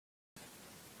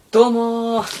どう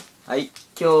もー。はい、今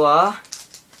日は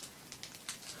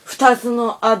2つ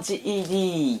の味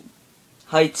入り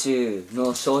ハイチュウ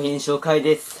の商品紹介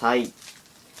です。はい。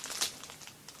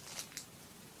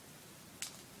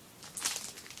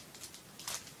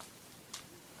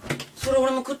それ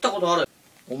俺も食ったことある。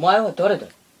お前は誰だ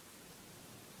よ。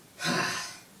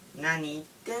何言っ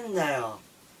てんだよ。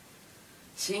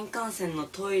新幹線の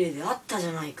トイレであったじ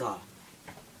ゃないか。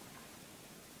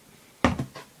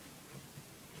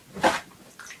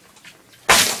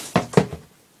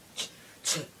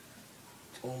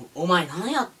お前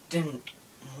何やってんの。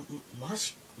マ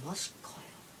ジかよ。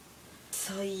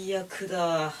最悪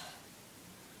だ。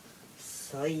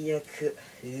最悪。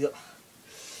うわ。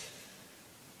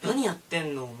何やって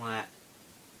んのお前。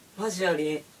マジあり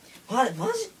えマジ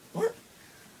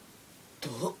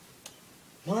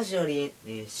マジありえね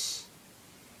えし。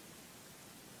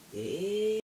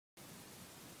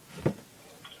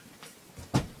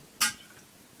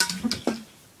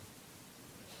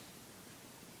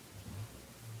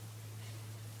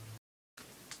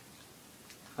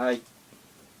はい。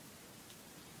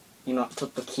今ちょ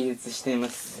っと気絶していま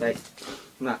す。はい。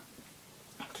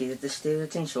気絶しているう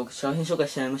ちに商品紹介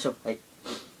しちゃいましょう。はい。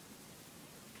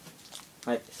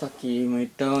はい、さっきも言っ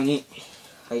たように、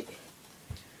はい、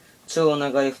超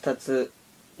長い2つ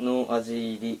の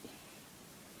味入り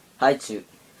ハイチュウ、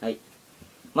はい、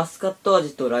マスカット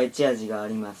味とライチ味があ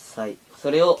ります。はい、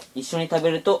それを一緒に食べ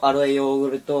るとアロエヨー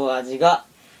グルト味が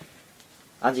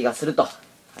すると。は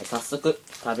い、早速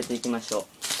食べていきましょう。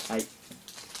はい、も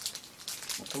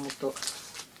ともと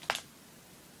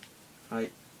はい、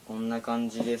こんな感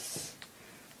じです。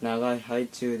長いハイ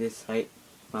チュウです。はい、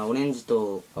オレンジじ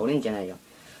ゃないよ、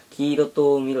黄色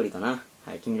と緑かな。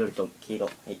はい、黄緑と黄色。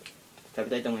はい。食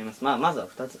べたいと思います。まずは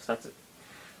2つ。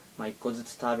1個ず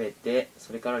つ食べて、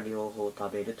それから両方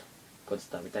食べると。1個ず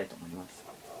つ食べたいと思います。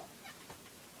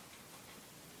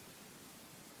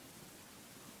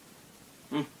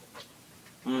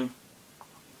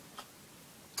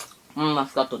マ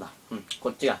スカットだ。こ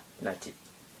っちがライチ。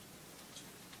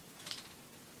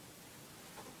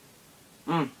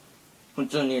普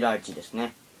通にライチです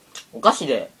ね。お菓子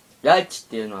でライチっ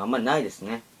ていうのはあんまりないです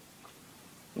ね。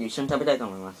一緒に食べたいと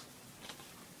思います。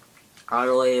ア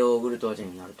ロエヨーグルト味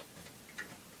になると。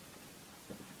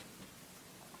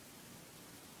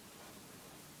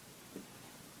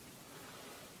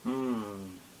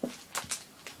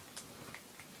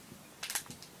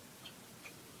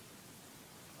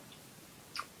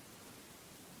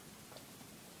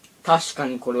確か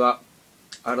にこれは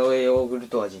アロエヨーグル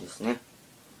ト味ですね。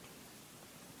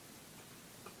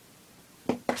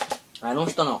あの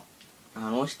人の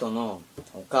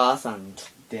お母さんにちょっ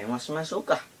と電話しましょう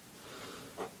か。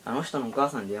あの人のお母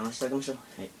さんに電話してあげましょう。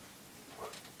はい。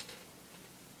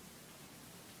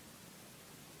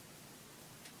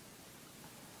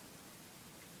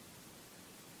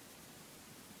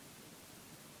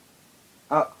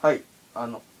はい。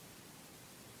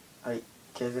はい。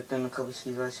Kzmの株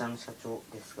式会社の社長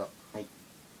ですが、はい。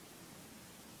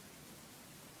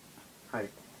はい。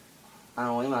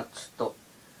今ちょっと、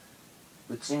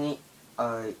うちに、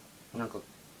なんか、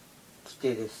来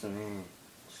てですね、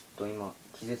ちょっと今、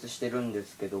気絶してるんで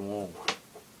すけども、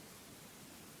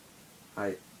は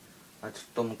い。ちょっ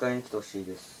と迎えに来てほしい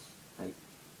です。はい。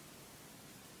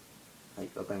はい、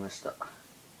わかりました。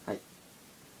はい。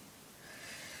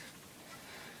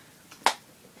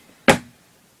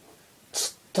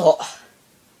ちょっと、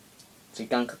時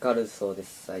間かかるそうで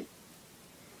す。はい。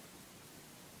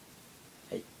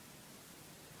はい。っ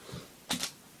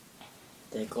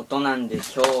てことなんで今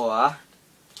日は、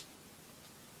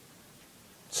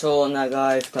超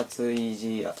長い2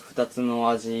つの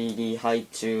味入りハイ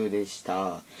チュウでし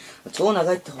た。超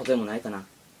長いってほどでもないかな。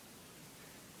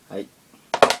はい。っ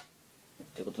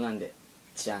てことなんで、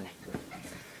じゃあね。